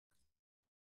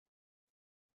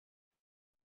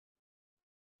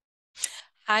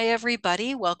Hi,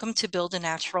 everybody. Welcome to Build a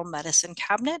Natural Medicine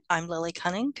Cabinet. I'm Lily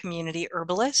Cunning, community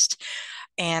herbalist,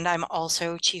 and I'm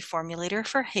also chief formulator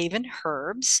for Haven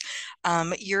Herbs.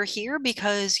 You're here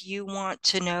because you want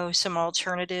to know some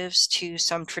alternatives to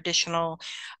some traditional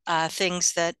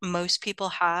things that most people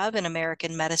have in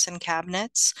American medicine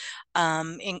cabinets,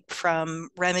 from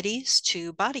remedies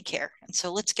to body care. And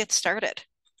so let's get started.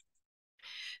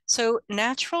 So,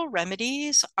 natural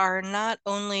remedies are not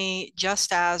only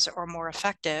just as or more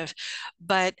effective,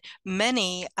 but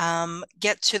many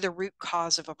get to the root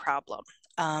cause of a problem.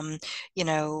 Um,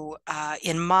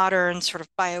 in modern sort of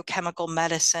biochemical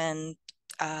medicine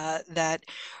that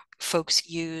folks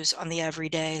use on the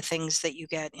everyday, things that you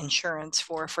get insurance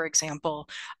for example,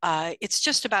 it's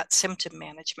just about symptom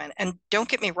management. And don't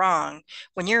get me wrong,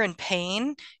 when you're in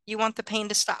pain, you want the pain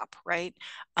to stop, right?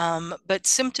 But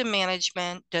symptom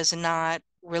management does not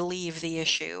relieve the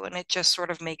issue, and it just sort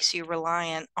of makes you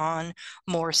reliant on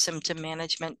more symptom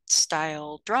management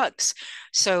style drugs.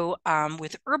 So,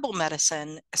 with herbal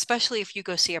medicine, especially if you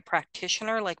go see a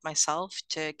practitioner like myself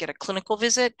to get a clinical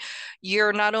visit,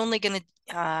 you're not only going to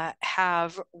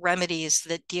have remedies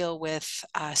that deal with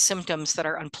symptoms that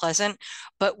are unpleasant,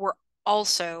 but we're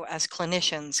also, as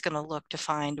clinicians, going to look to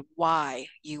find why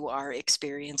you are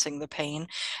experiencing the pain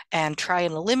and try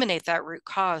and eliminate that root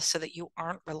cause so that you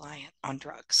aren't reliant on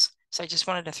drugs. So I just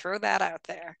wanted to throw that out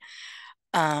there.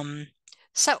 Um,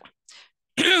 so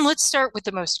let's start with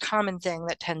the most common thing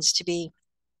that tends to be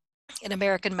in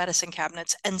American medicine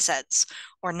cabinets, NSAIDs,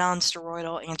 or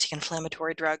non-steroidal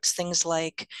anti-inflammatory drugs, things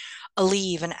like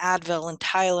Aleve and Advil and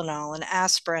Tylenol and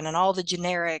aspirin and all the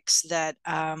generics that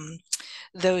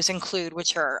those include,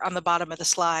 which are on the bottom of the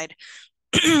slide.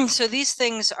 So these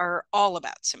things are all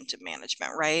about symptom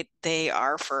management, right? They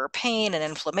are for pain and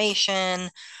inflammation,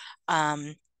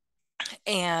 um,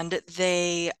 and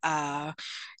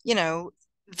you know,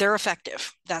 they're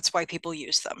effective. That's why people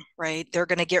use them, right? They're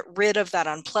going to get rid of that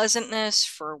unpleasantness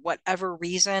for whatever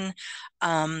reason.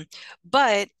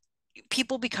 But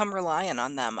people become reliant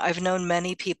on them. I've known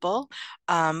many people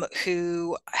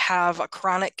who have a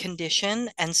chronic condition,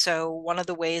 and so one of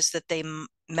the ways that they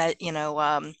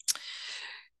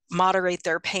moderate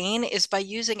their pain is by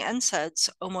using NSAIDs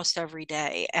almost every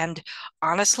day. And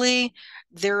honestly,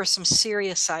 there are some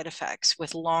serious side effects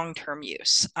with long-term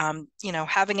use.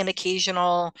 Having an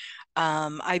occasional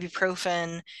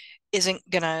ibuprofen isn't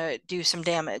going to do some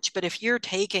damage. But if you're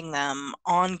taking them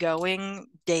ongoing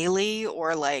daily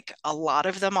or like a lot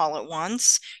of them all at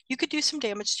once, you could do some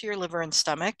damage to your liver and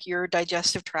stomach. Your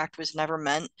digestive tract was never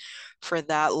meant for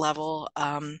that level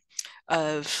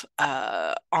of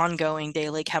ongoing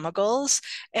daily chemicals.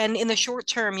 And in the short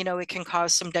term, it can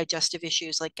cause some digestive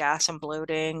issues like gas and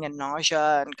bloating and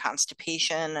nausea and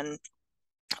constipation and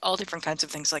all different kinds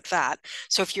of things like that.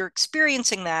 So if you're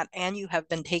experiencing that and you have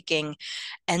been taking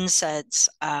NSAIDs,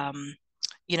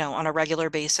 on a regular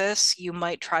basis, you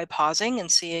might try pausing and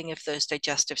seeing if those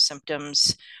digestive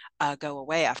symptoms go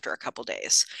away after a couple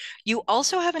days. You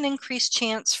also have an increased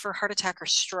chance for heart attack or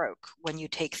stroke when you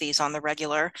take these on the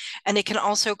regular, and it can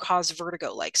also cause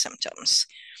vertigo-like symptoms.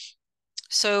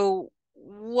 So,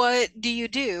 what do you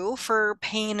do for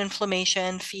pain,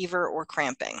 inflammation, fever, or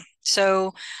cramping?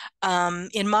 So,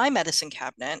 in my medicine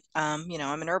cabinet, I'm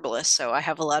an herbalist, so I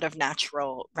have a lot of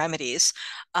natural remedies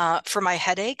for my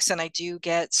headaches, and I do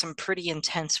get some pretty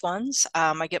intense ones.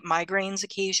 I get migraines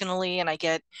occasionally, and I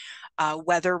get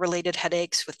weather-related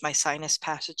headaches with my sinus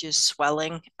passages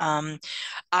swelling.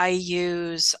 I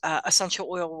use essential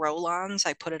oil roll-ons.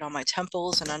 I put it on my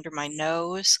temples and under my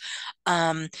nose.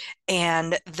 Um,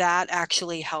 and that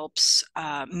actually helps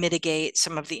mitigate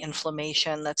some of the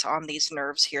inflammation that's on these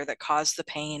nerves here that cause the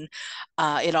pain.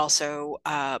 It also,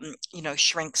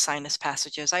 shrinks sinus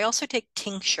passages. I also take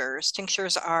tinctures.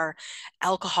 Tinctures are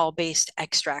alcohol-based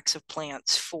extracts of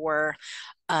plants for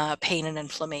pain and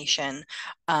inflammation.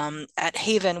 At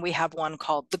Haven, we have one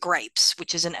called the Gripes,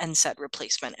 which is an NSAID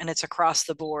replacement, and it's across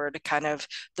the board, kind of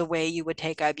the way you would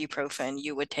take ibuprofen,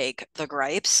 you would take the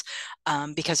Gripes,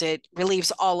 because it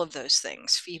relieves all of those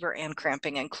things, fever and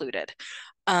cramping included.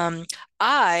 Um,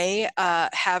 I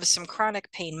have some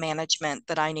chronic pain management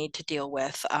that I need to deal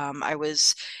with. I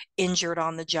was injured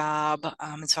on the job,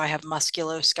 and so I have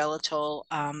musculoskeletal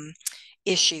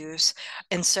issues.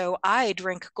 And so I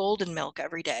drink golden milk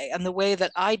every day. And the way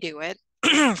that I do it,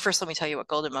 first, let me tell you what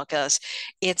golden milk is.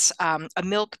 It's a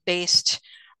milk-based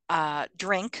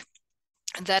drink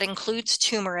That includes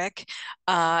turmeric,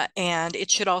 and it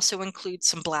should also include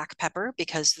some black pepper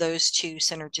because those two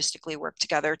synergistically work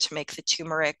together to make the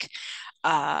turmeric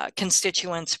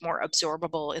constituents more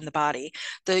absorbable in the body.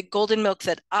 The golden milk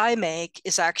that I make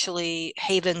is actually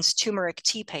Haven's turmeric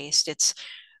tea paste. It's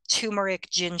turmeric,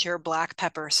 ginger, black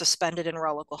pepper suspended in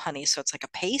raw local honey. So it's like a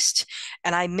paste.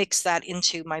 And I mix that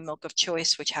into my milk of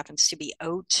choice, which happens to be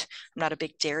oat. I'm not a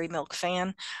big dairy milk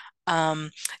fan. Um,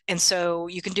 and so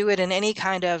you can do it in any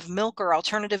kind of milk or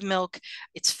alternative milk.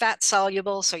 It's fat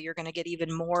soluble, so you're going to get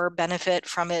even more benefit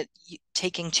from it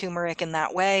taking turmeric in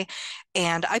that way.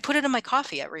 And I put it in my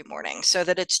coffee every morning so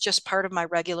that it's just part of my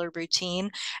regular routine.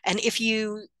 And if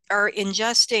you are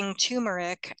ingesting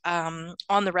turmeric on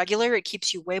the regular, it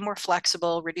keeps you way more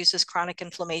flexible, reduces chronic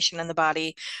inflammation in the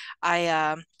body.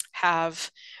 I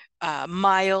have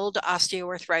mild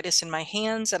osteoarthritis in my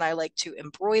hands, and I like to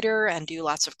embroider and do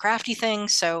lots of crafty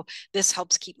things. So this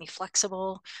helps keep me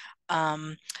flexible.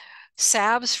 Um,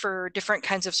 Salves for different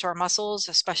kinds of sore muscles,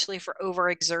 especially for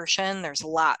overexertion. There's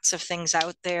lots of things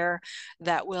out there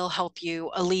that will help you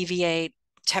alleviate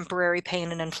temporary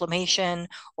pain and inflammation,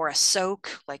 or a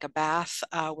soak like a bath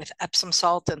with Epsom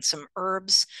salt and some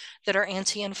herbs that are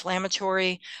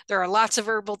anti-inflammatory. There are lots of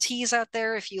herbal teas out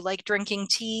there if you like drinking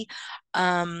tea.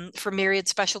 For Myriad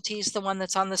Specialties, the one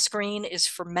that's on the screen is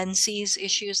for menses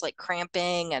issues like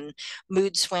cramping and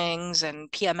mood swings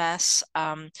and PMS,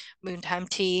 Moontime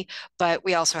tea. But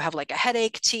we also have like a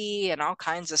headache tea and all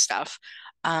kinds of stuff.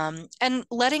 And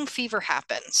letting fever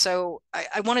happen. So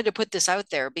I wanted to put this out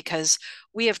there because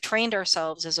we have trained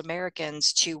ourselves as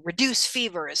Americans to reduce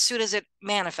fever as soon as it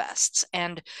manifests.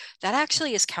 And that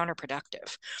actually is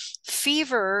counterproductive.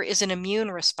 Fever is an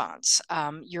immune response.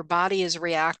 Your body is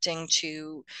reacting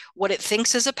to what it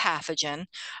thinks is a pathogen,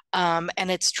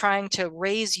 and it's trying to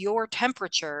raise your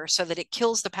temperature so that it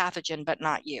kills the pathogen, but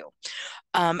not you.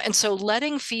 And so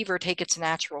letting fever take its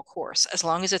natural course, as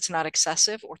long as it's not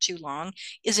excessive or too long,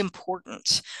 is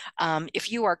important. If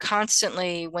you are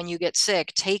constantly, when you get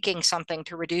sick, taking something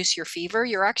to reduce your fever,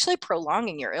 you're actually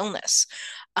prolonging your illness.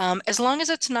 As long as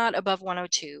it's not above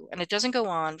 102 and it doesn't go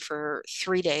on for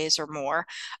 3 days or more,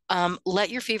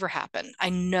 let your fever happen. I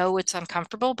know it's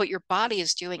uncomfortable, but your body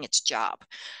is doing its job.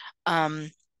 Um,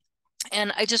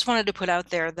 and I just wanted to put out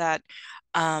there that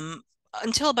um,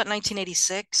 until about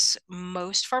 1986,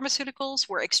 most pharmaceuticals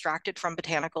were extracted from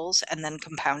botanicals and then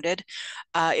compounded.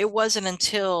 It wasn't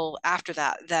until after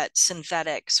that that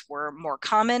synthetics were more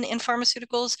common in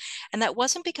pharmaceuticals. And that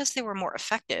wasn't because they were more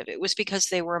effective, it was because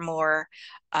they were more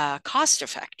cost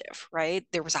effective, right?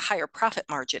 There was a higher profit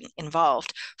margin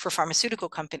involved for pharmaceutical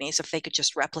companies if they could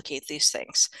just replicate these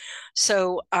things.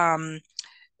 So,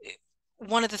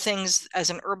 one of the things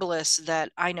as an herbalist that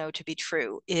I know to be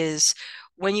true is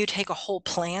when you take a whole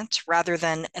plant rather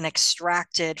than an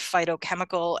extracted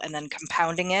phytochemical and then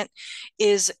compounding it,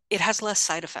 is it has less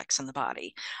side effects in the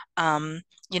body.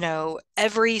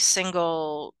 Every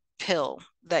single pill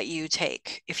that you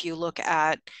take, if you look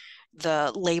at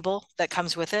the label that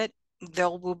comes with it,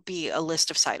 there will be a list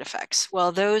of side effects.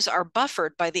 Well, those are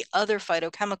buffered by the other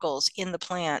phytochemicals in the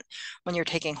plant when you're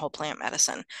taking whole plant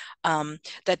medicine.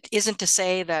 That isn't to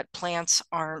say that plants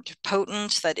aren't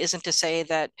potent. That isn't to say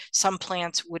that some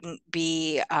plants wouldn't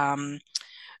be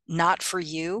not for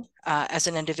you as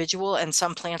an individual, and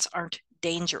some plants aren't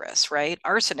dangerous, right?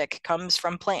 Arsenic comes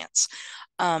from plants.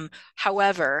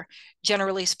 However,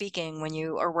 generally speaking, when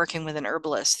you are working with an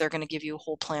herbalist, they're going to give you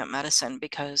whole plant medicine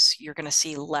because you're going to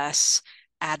see less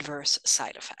adverse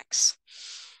side effects.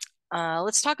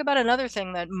 Let's talk about another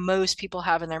thing that most people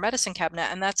have in their medicine cabinet,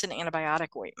 and that's an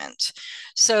antibiotic ointment.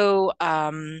 So,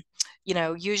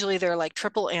 usually they're like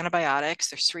triple antibiotics.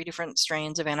 There's 3 different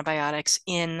strains of antibiotics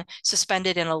in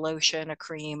suspended in a lotion, a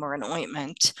cream, or an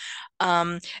ointment.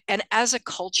 Um, and as a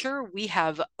culture, we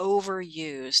have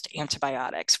overused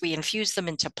antibiotics. We infuse them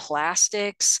into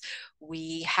plastics.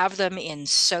 We have them in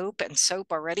soap, and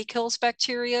soap already kills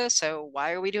bacteria. So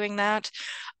why are we doing that?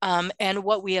 And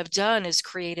what we have done is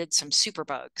created some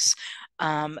superbugs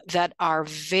that are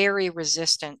very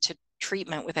resistant to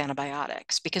treatment with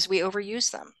antibiotics because we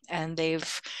overuse them, and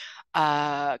they've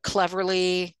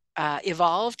cleverly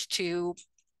evolved to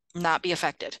not be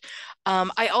affected.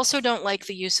 I also don't like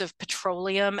the use of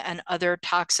petroleum and other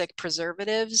toxic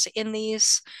preservatives in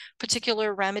these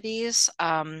particular remedies.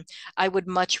 I would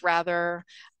much rather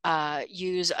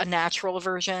use a natural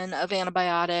version of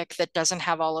antibiotic that doesn't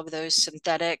have all of those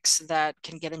synthetics that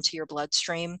can get into your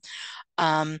bloodstream.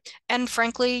 Um, and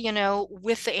frankly,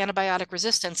 with the antibiotic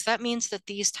resistance, that means that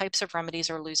these types of remedies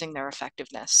are losing their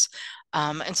effectiveness.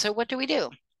 And so what do?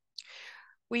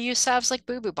 We use salves like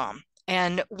Boo Boo Balm.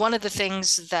 And one of the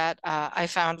things that I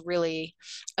found really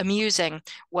amusing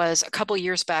was a couple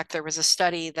years back, there was a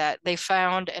study that they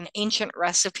found an ancient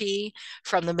recipe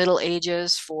from the Middle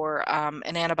Ages for an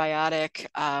antibiotic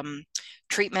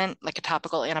treatment, like a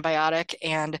topical antibiotic.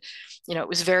 And, it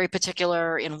was very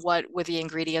particular in what were the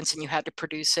ingredients, and you had to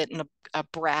produce it in a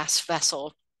brass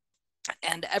vessel.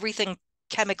 And everything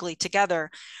chemically together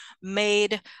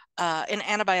made an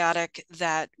antibiotic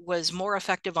that was more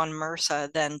effective on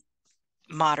MRSA than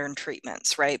modern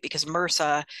treatments, right? Because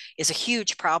MRSA is a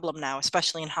huge problem now,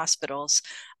 especially in hospitals,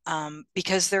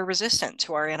 because they're resistant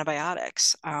to our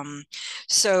antibiotics. There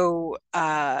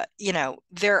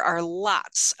are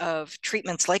lots of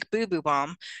treatments like Boo Boo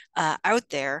Balm out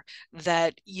there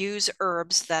that use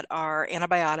herbs that are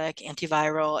antibiotic,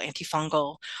 antiviral,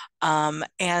 antifungal,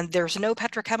 and there's no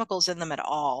petrochemicals in them at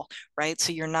all, right?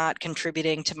 So you're not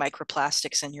contributing to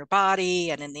microplastics in your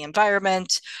body and in the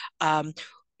environment.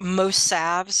 Most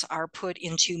salves are put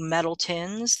into metal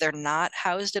tins. They're not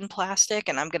housed in plastic.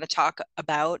 And I'm going to talk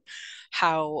about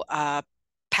how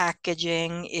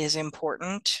packaging is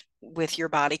important with your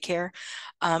body care.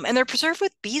 And they're preserved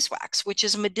with beeswax, which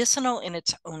is medicinal in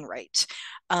its own right.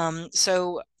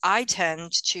 So I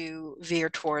tend to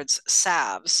veer towards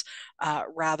salves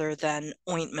rather than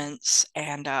ointments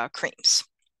and creams.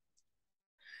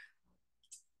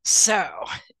 So,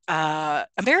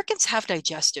 Americans have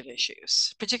digestive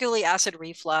issues, particularly acid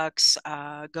reflux,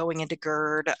 going into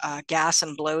GERD, gas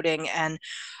and bloating. And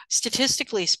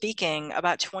statistically speaking,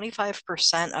 about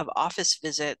 25% of office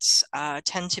visits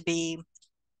tend to be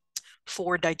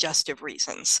for digestive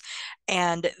reasons.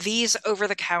 And these over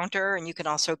the counter, and you can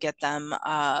also get them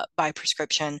by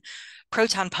prescription,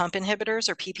 proton pump inhibitors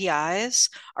or PPIs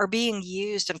are being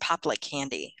used and pop like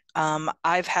candy.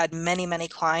 I've had many, many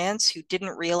clients who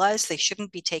didn't realize they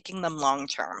shouldn't be taking them long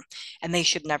term, and they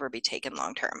should never be taken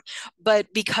long term.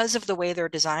 But because of the way they're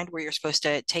designed, where you're supposed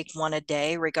to take one a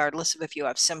day, regardless of if you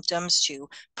have symptoms, to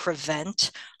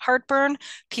prevent heartburn,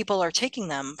 people are taking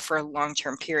them for long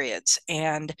term periods.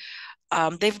 And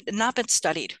they've not been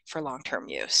studied for long-term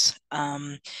use.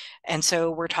 And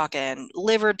so we're talking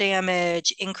liver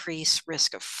damage, increased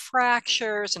risk of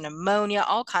fractures and pneumonia,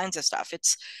 all kinds of stuff.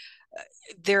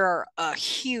 There are a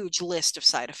huge list of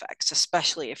side effects,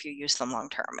 especially if you use them long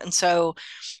term. And so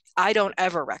I don't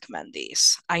ever recommend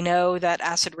these. I know that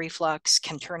acid reflux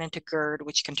can turn into GERD,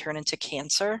 which can turn into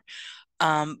cancer.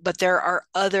 But there are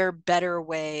other better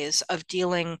ways of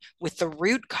dealing with the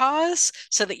root cause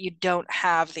so that you don't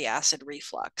have the acid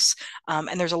reflux.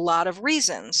 And there's a lot of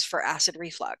reasons for acid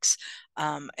reflux.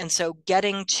 And so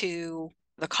getting to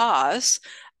the cause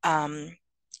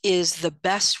is the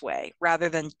best way rather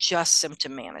than just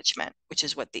symptom management, which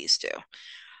is what these do.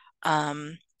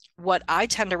 What I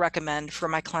tend to recommend for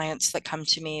my clients that come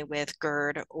to me with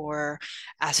GERD or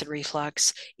acid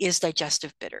reflux is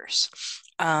digestive bitters.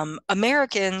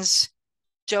 Americans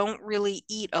don't really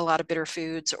eat a lot of bitter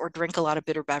foods or drink a lot of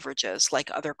bitter beverages like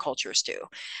other cultures do.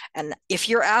 And if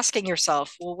you're asking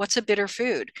yourself, well, what's a bitter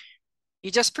food?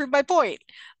 You just proved my point.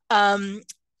 Um,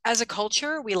 as a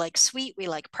culture, we like sweet, we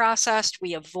like processed,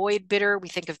 we avoid bitter. We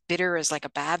think of bitter as like a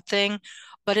bad thing.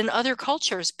 But in other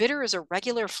cultures, bitter is a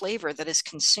regular flavor that is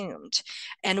consumed.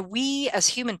 And we as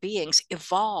human beings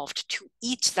evolved to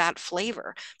eat that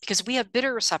flavor because we have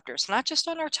bitter receptors, not just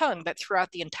on our tongue, but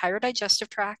throughout the entire digestive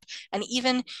tract and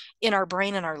even in our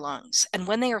brain and our lungs. And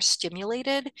when they are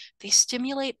stimulated, they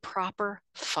stimulate proper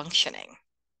functioning.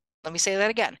 Let me say that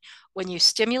again. When you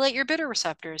stimulate your bitter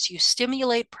receptors, you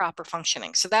stimulate proper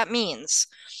functioning. So that means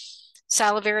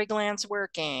salivary glands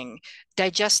working,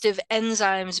 digestive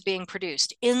enzymes being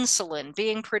produced, insulin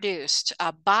being produced,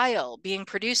 bile being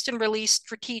produced and released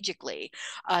strategically,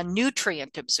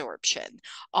 nutrient absorption,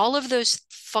 all of those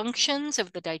functions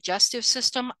of the digestive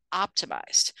system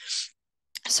optimized.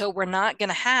 So we're not going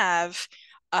to have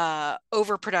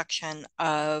overproduction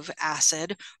of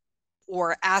acid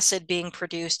or acid being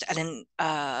produced at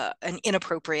an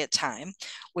inappropriate time,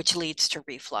 which leads to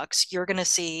reflux. You're going to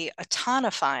see a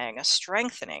tonifying, a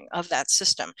strengthening of that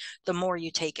system the more you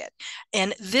take it.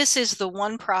 And this is the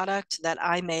one product that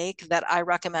I make that I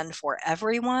recommend for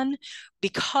everyone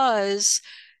because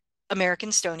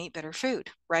Americans don't eat bitter food,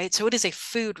 right? So it is a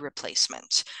food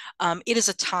replacement. It is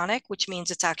a tonic, which means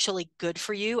it's actually good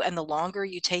for you. And the longer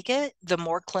you take it, the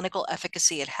more clinical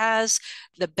efficacy it has,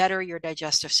 the better your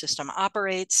digestive system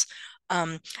operates.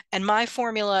 And my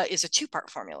formula is a two-part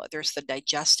formula. There's the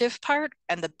digestive part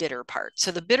and the bitter part.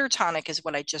 So the bitter tonic is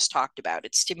what I just talked about.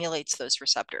 It stimulates those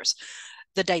receptors.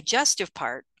 The digestive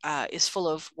part is full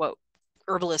of what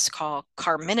herbalists call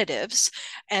carminatives,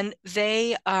 and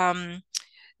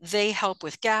They help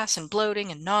with gas and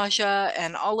bloating and nausea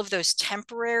and all of those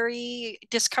temporary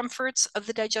discomforts of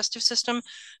the digestive system.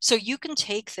 So you can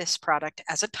take this product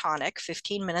as a tonic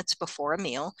 15 minutes before a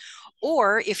meal,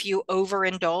 or if you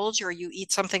overindulge or you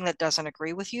eat something that doesn't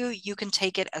agree with you, you can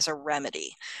take it as a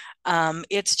remedy.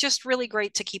 It's just really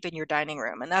great to keep in your dining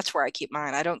room, and that's where I keep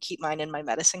mine. I don't keep mine in my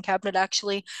medicine cabinet,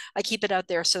 actually. I keep it out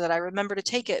there so that I remember to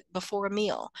take it before a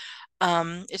meal.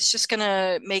 It's just going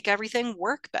to make everything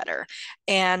work better.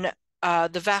 And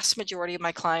the vast majority of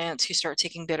my clients who start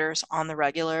taking bitters on the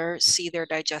regular see their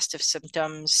digestive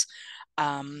symptoms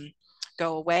um,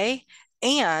 go away.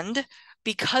 And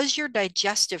because your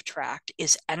digestive tract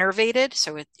is innervated,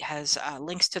 so it has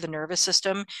links to the nervous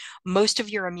system, most of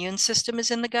your immune system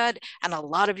is in the gut, and a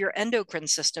lot of your endocrine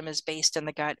system is based in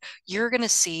the gut. You're going to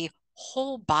see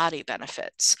whole body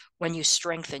benefits when you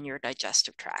strengthen your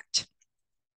digestive tract.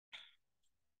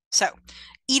 So,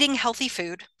 eating healthy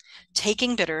food,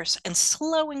 taking bitters, and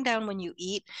slowing down when you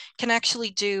eat can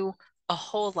actually do a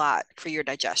whole lot for your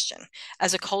digestion.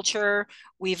 As a culture,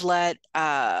 we've let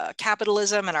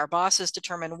capitalism and our bosses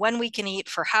determine when we can eat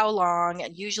for how long,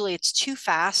 and usually it's too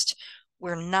fast.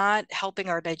 We're not helping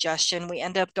our digestion. We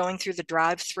end up going through the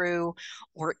drive-through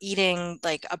or eating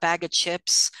like a bag of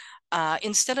chips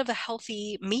instead of a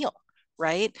healthy meal,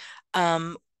 right?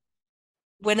 Um,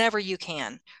 Whenever you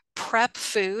can. Prep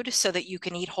food so that you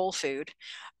can eat whole food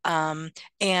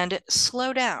and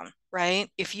slow down, right?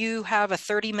 If you have a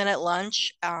 30-minute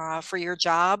lunch for your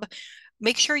job,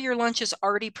 make sure your lunch is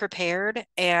already prepared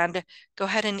and go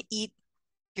ahead and eat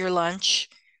your lunch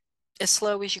as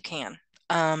slow as you can.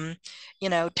 Um,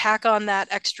 tack on that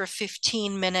extra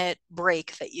 15-minute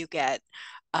break that you get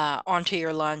onto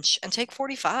your lunch and take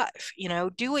 45.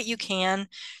 Do what you can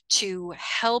to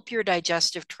help your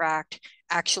digestive tract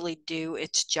actually do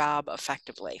its job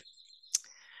effectively.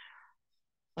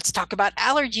 Let's talk about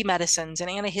allergy medicines and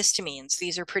antihistamines.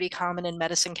 These are pretty common in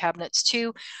medicine cabinets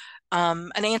too.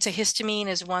 An antihistamine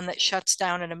is one that shuts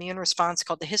down an immune response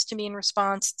called the histamine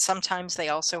response. Sometimes they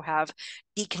also have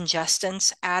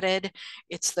decongestants added.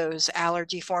 It's those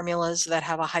allergy formulas that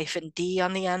have a -D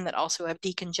on the end that also have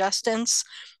decongestants.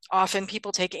 Often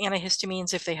people take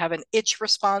antihistamines if they have an itch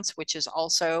response, which is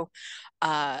also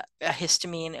a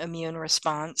histamine immune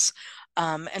response.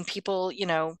 And people,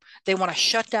 they want to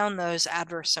shut down those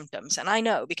adverse symptoms. And I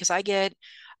know because I get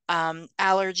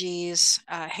allergies,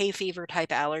 hay fever type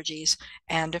allergies.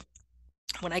 And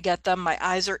when I get them, my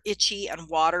eyes are itchy and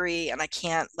watery and I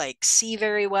can't like see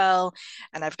very well.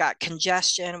 And I've got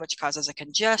congestion, which causes a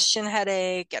congestion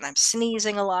headache, and I'm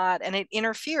sneezing a lot and it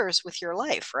interferes with your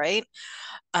life, right?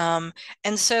 Um,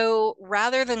 and so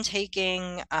rather than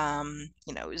taking,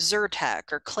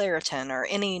 Zyrtec or Claritin or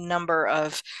any number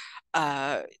of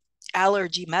uh,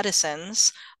 allergy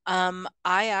medicines,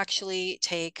 I actually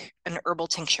take an herbal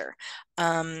tincture.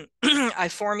 I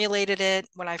formulated it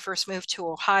when I first moved to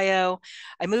Ohio.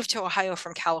 I moved to Ohio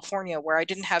from California where I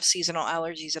didn't have seasonal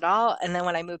allergies at all. And then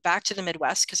when I moved back to the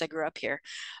Midwest, because I grew up here,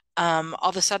 all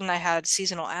of a sudden I had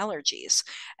seasonal allergies.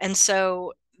 And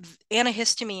so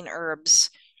antihistamine herbs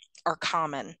are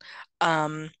common.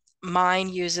 Um, Mine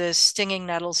uses stinging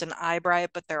nettles and eyebright,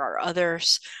 but there are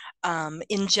others.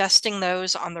 Ingesting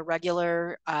those on the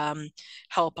regular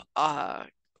help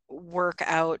work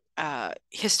out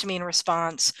histamine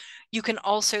response. You can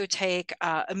also take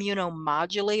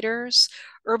immunomodulators.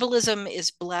 Herbalism is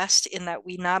blessed in that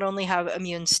we not only have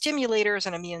immune stimulators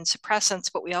and immune suppressants,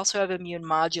 but we also have immune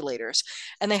modulators.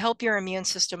 And they help your immune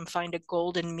system find a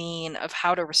golden mean of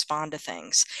how to respond to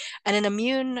things. And an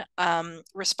immune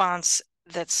response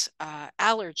that's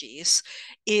allergies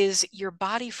is your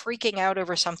body freaking out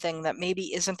over something that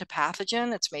maybe isn't a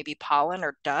pathogen, it's maybe pollen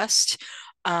or dust.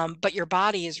 But your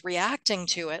body is reacting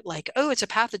to it like, oh, it's a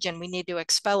pathogen, we need to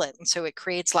expel it. And so it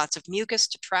creates lots of mucus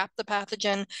to trap the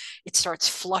pathogen. It starts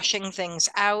flushing things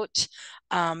out.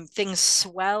 Things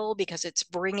swell because it's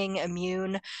bringing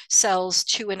immune cells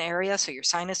to an area. So your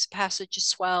sinus passages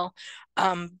swell.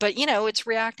 But it's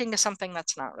reacting to something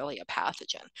that's not really a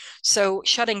pathogen. So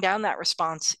shutting down that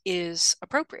response is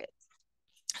appropriate.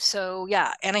 So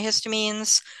yeah,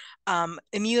 antihistamines,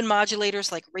 immune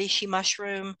modulators like reishi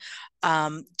mushroom,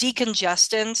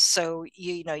 decongestants. So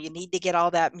you need to get all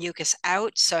that mucus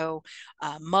out. So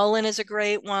mullein is a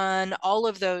great one. All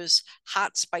of those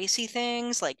hot spicy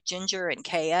things like ginger and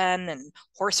cayenne and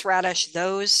horseradish.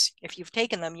 Those, if you've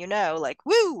taken them, like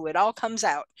woo, it all comes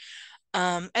out.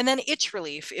 And then itch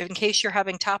relief. In case you're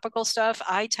having topical stuff,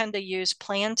 I tend to use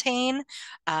plantain,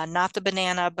 not the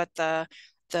banana, but the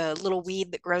little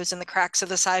weed that grows in the cracks of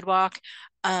the sidewalk,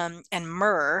 and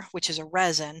myrrh, which is a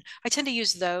resin. I tend to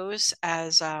use those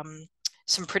as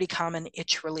some pretty common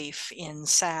itch relief in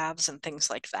salves and things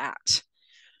like that.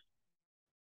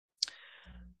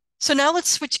 So now let's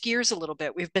switch gears a little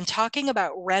bit. We've been talking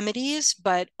about remedies,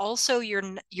 but also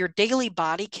your daily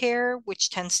body care, which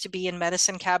tends to be in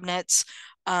medicine cabinets.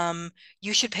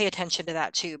 You should pay attention to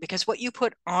that too, because what you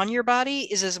put on your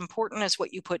body is as important as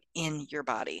what you put in your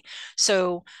body.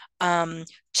 So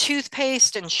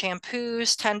toothpaste and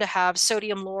shampoos tend to have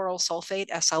sodium lauryl sulfate,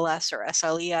 SLS or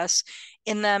SLES,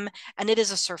 in them, and it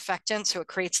is a surfactant, so it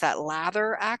creates that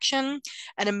lather action.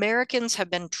 And Americans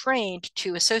have been trained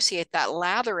to associate that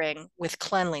lathering with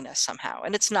cleanliness somehow,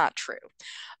 and it's not true.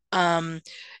 Um,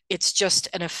 it's just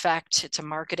an effect, it's a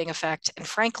marketing effect. And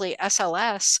frankly,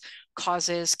 SLS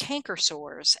causes canker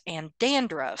sores and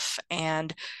dandruff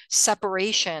and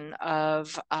separation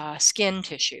of skin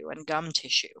tissue and gum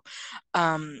tissue.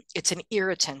 It's an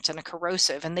irritant and a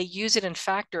corrosive, and they use it in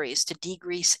factories to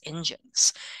degrease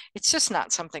engines. It's just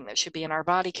not something that should be in our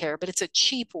body care, but it's a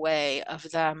cheap way of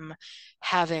them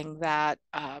having that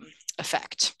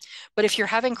effect. But if you're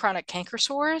having chronic canker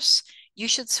sores, you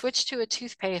should switch to a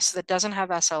toothpaste that doesn't have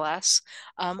SLS,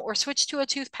 or switch to a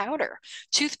tooth powder.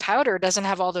 Tooth powder doesn't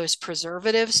have all those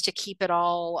preservatives to keep it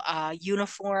all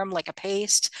uniform like a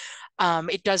paste.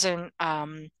 It doesn't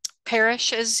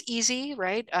perish as easy,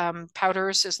 right?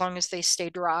 Powders, as long as they stay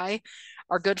dry,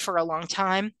 are good for a long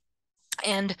time.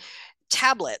 And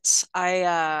tablets.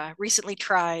 I recently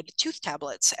tried tooth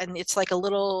tablets, and it's like a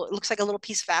little, it looks like a little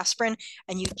piece of aspirin,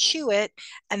 and you chew it,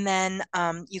 and then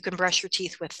you can brush your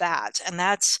teeth with that. And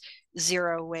that's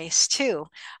zero waste too.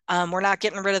 We're not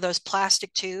getting rid of those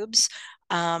plastic tubes.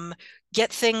 Um, get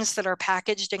things that are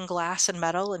packaged in glass and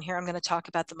metal. And here I'm going to talk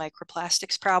about the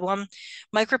microplastics problem.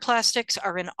 Microplastics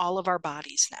are in all of our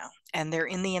bodies now, and they're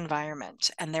in the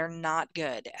environment, and they're not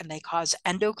good. And they cause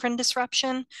endocrine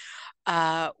disruption,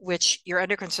 which your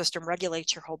endocrine system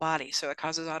regulates your whole body. So it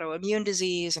causes autoimmune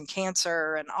disease and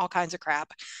cancer and all kinds of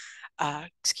crap.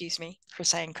 Excuse me for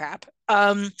saying crap.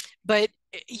 But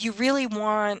you really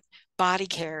want body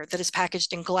care that is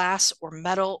packaged in glass or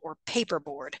metal or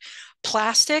paperboard.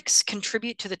 Plastics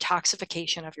contribute to the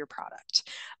toxification of your product.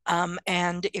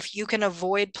 And if you can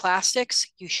avoid plastics,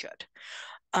 you should.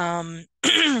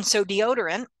 So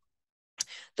deodorant,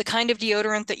 the kind of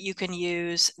deodorant that you can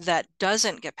use that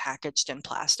doesn't get packaged in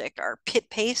plastic are pit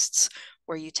pastes,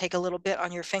 where you take a little bit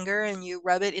on your finger and you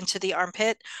rub it into the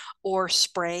armpit, or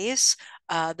sprays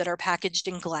that are packaged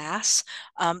in glass.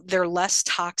 They're less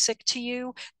toxic to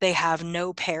you. They have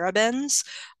no parabens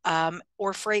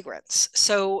or fragrance.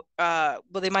 So, well,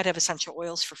 they might have essential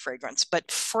oils for fragrance,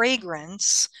 but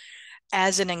fragrance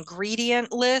as an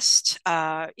ingredient list,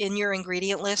 in your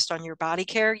ingredient list on your body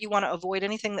care, you want to avoid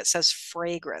anything that says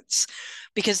fragrance,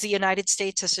 because the United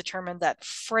States has determined that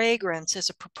fragrance is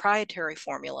a proprietary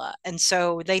formula. And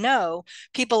so they know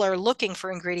people are looking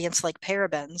for ingredients like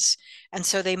parabens. And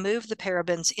so they move the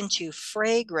parabens into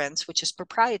fragrance, which is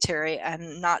proprietary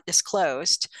and not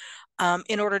disclosed,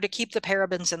 in order to keep the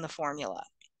parabens in the formula.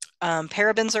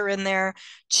 Parabens are in there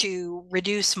to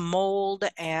reduce mold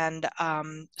and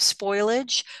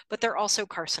spoilage, but they're also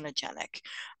carcinogenic.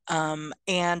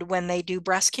 And when they do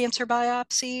breast cancer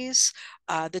biopsies,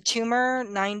 the tumor,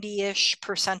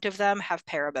 90-ish% of them have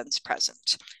parabens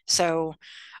present. So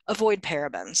avoid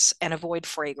parabens and avoid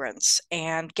fragrance,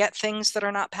 and get things that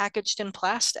are not packaged in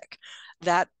plastic.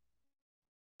 That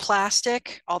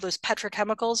plastic, all those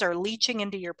petrochemicals are leaching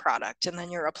into your product, and then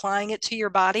you're applying it to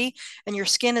your body, and your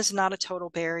skin is not a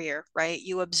total barrier, right?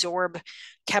 You absorb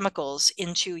chemicals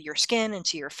into your skin,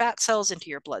 into your fat cells, into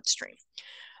your bloodstream.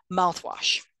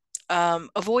 Mouthwash.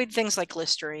 Avoid things like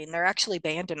Listerine. They're actually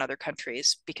banned in other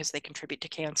countries because they contribute to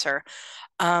cancer.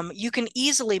 You can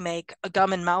easily make a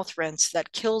gum and mouth rinse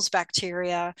that kills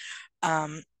bacteria,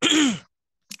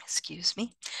 excuse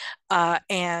me,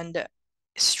 and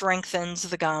strengthens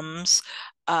the gums.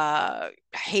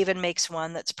 Haven makes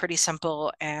one that's pretty simple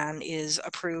and is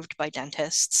approved by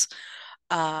dentists.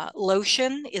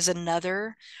 Lotion is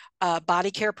another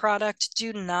body care product.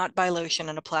 Do not buy lotion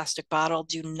in a plastic bottle.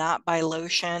 Do not buy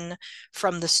lotion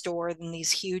from the store in these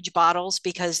huge bottles,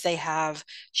 because they have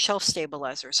shelf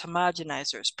stabilizers,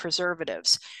 homogenizers,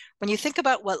 preservatives. When you think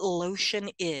about what lotion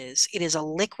is, it is a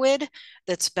liquid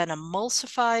that's been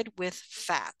emulsified with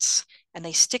fats, and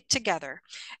they stick together.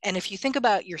 And if you think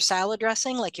about your salad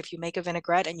dressing, like if you make a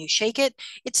vinaigrette and you shake it,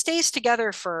 it stays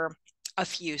together for a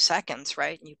few seconds,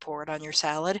 right? And you pour it on your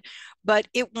salad, but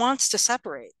it wants to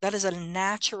separate. That is a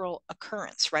natural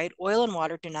occurrence, right? Oil and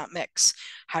water do not mix.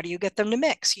 How do you get them to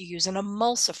mix? You use an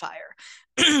emulsifier.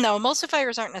 Now,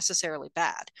 emulsifiers aren't necessarily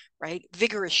bad, right?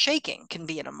 Vigorous shaking can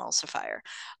be an emulsifier.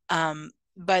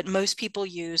 but most people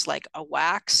use like a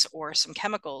wax or some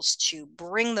chemicals to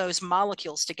bring those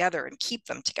molecules together and keep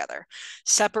them together.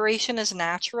 Separation is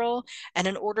natural, and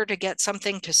in order to get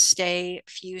something to stay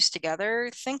fused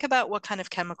together, think about what kind of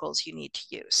chemicals you need to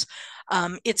use.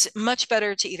 It's much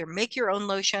better to either make your own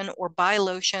lotion or buy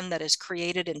lotion that is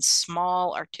created in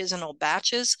small artisanal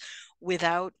batches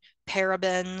without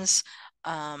parabens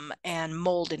and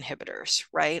mold inhibitors,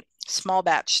 right? Small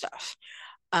batch stuff.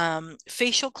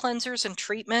 Facial cleansers and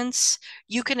treatments,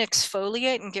 you can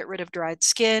exfoliate and get rid of dried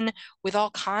skin with all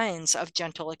kinds of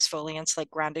gentle exfoliants like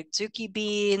ground zucchini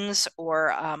beans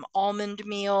or almond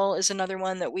meal is another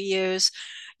one that we use.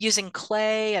 Using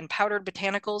clay and powdered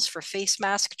botanicals for face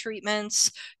mask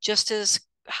treatments, just as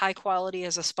high quality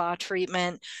as a spa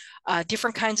treatment.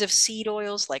 Different kinds of seed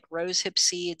oils like rosehip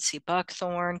seed, sea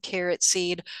buckthorn, carrot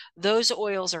seed. Those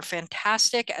oils are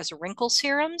fantastic as wrinkle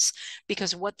serums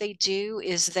because what they do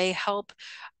is they help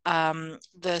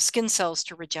the skin cells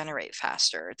to regenerate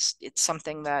faster. It's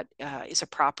something that is a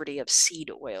property of seed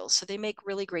oils. So they make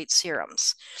really great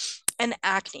serums. And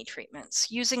acne treatments.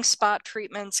 Using spot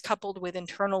treatments coupled with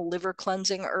internal liver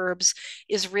cleansing herbs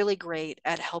is really great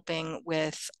at helping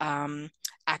with acne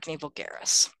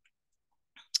vulgaris.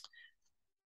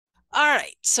 All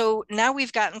right, so now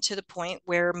we've gotten to the point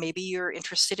where maybe you're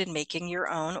interested in making your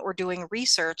own or doing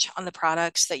research on the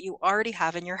products that you already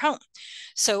have in your home.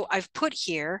 So I've put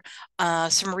here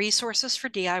some resources for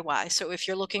DIY. So if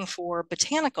you're looking for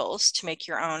botanicals to make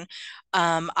your own,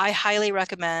 I highly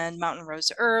recommend Mountain Rose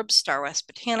Herbs, Star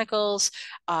West Botanicals,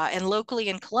 and locally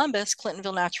in Columbus,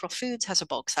 Clintonville Natural Foods has a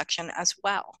bulk section as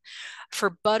well.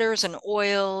 For butters and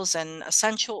oils and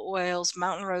essential oils,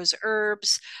 Mountain Rose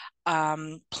Herbs,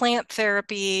 Plant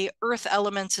Therapy. Earth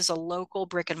Elements is a local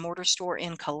brick and mortar store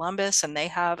in Columbus, and they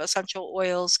have essential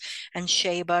oils and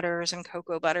shea butters and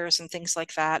cocoa butters and things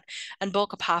like that. And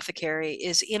Bulk Apothecary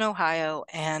is in Ohio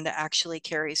and actually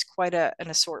carries quite an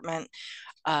assortment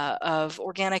of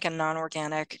organic and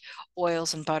non-organic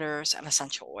oils and butters and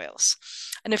essential oils.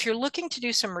 And if you're looking to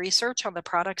do some research on the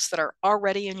products that are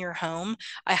already in your home,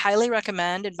 I highly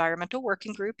recommend Environmental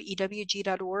Working Group,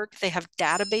 ewg.org. They have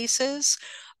databases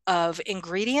of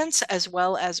ingredients as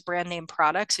well as brand name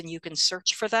products, and you can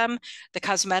search for them. The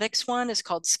cosmetics one is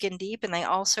called Skin Deep, and they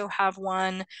also have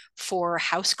one for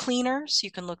house cleaners. You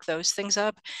can look those things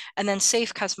up. And then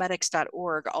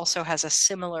safecosmetics.org also has a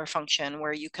similar function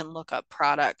where you can look up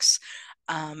products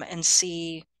and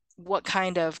see what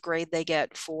kind of grade they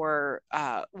get for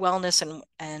wellness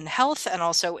and health, and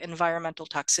also environmental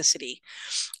toxicity.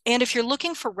 And if you're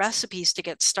looking for recipes to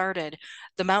get started,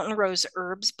 the Mountain Rose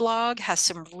Herbs blog has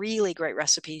some really great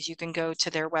recipes. You can go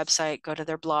to their website, go to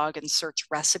their blog and search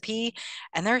recipe,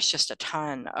 and there's just a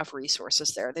ton of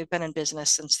resources there. They've been in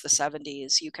business since the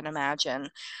 70s. You can imagine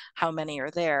how many are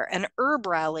there. And Herb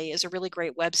Rally is a really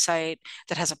great website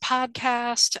that has a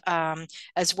podcast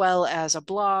as well as a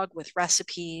blog with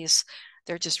recipes.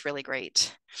 They're just really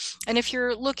great. And if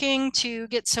you're looking to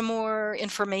get some more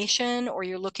information or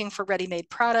you're looking for ready-made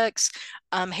products,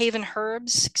 Haven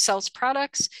Herbs sells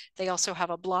products. They also have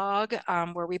a blog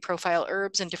where we profile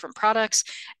herbs and different products.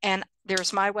 And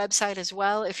there's my website as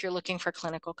well if you're looking for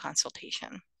clinical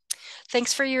consultation.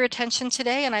 Thanks for your attention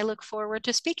today, and I look forward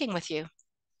to speaking with you.